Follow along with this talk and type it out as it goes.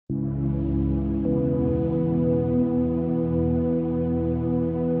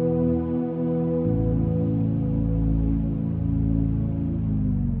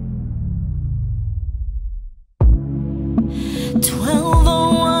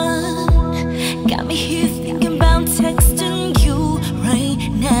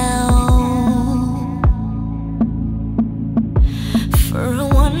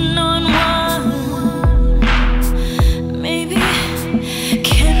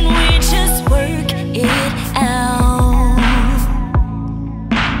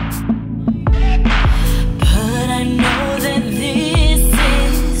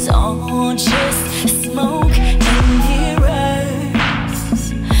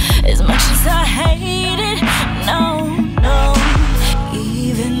As much as I hate it, no, no.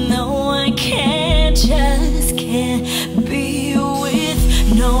 Even though I just can't be with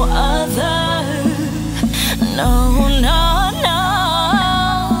no other. No, no, no,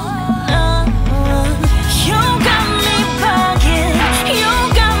 no. You got me bugging, you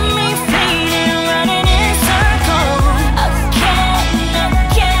got me fading, running in circles again,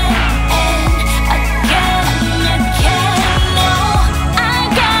 again, and again. No, I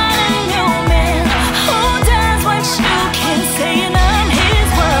got a new man who does what you can say, and I'm his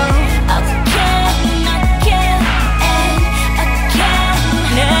world again, again, and again.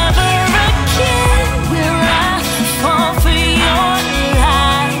 Never again will I fall for your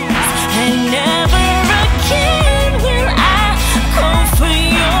lies, and never again will I go for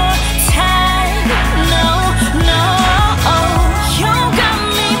your time. No, no. You got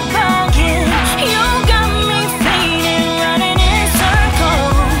me bugging, you got me fading, running in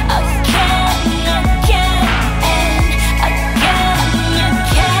circles again, again, and again.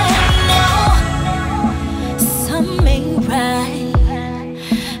 No, some ain't right,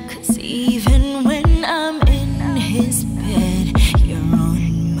 'cause even when I'm in his bed, you're on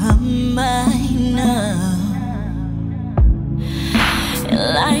my mind now.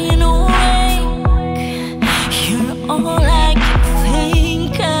 Lying awake, you're all I can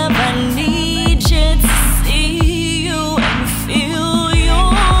think of. I need you to see you and feel you,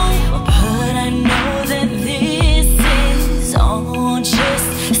 but I know that this is all just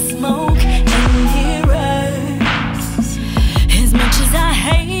smoke and mirrors. As much as I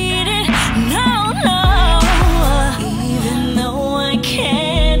hate it, no, no. Even though I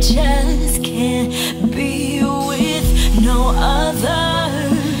just can't be with no other.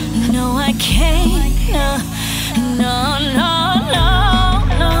 No, I can't. No, no, no, no,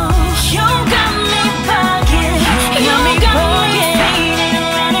 no. You got me bugging, you got me fading,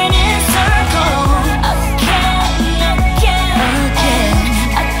 running in circles again, again,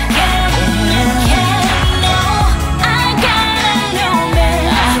 again, again. No, I got a new man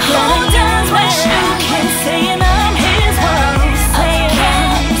who does what you can say, and I'm his world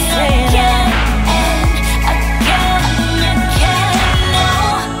again, again, and again. No,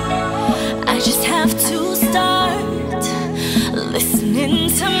 I just have to start listening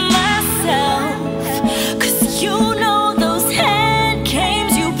to myself, 'cause you know those hand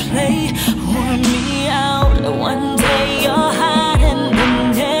games you play wore me out. One day you're hot and the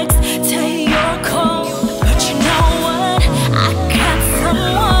next day you're cold, but you know what? I got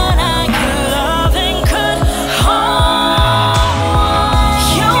someone I could love and could hold.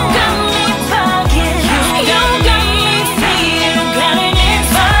 You got me bugging, you got me fading, running in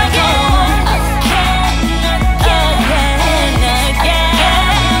circles again, again, again.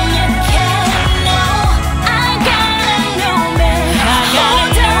 No, I got a new man who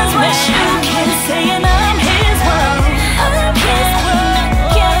does what you can say, and I'm his world again,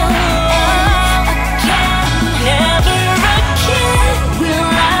 again, again. Never again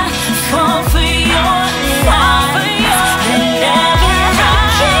will I fall for your lies, and never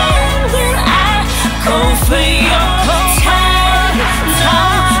again will I go for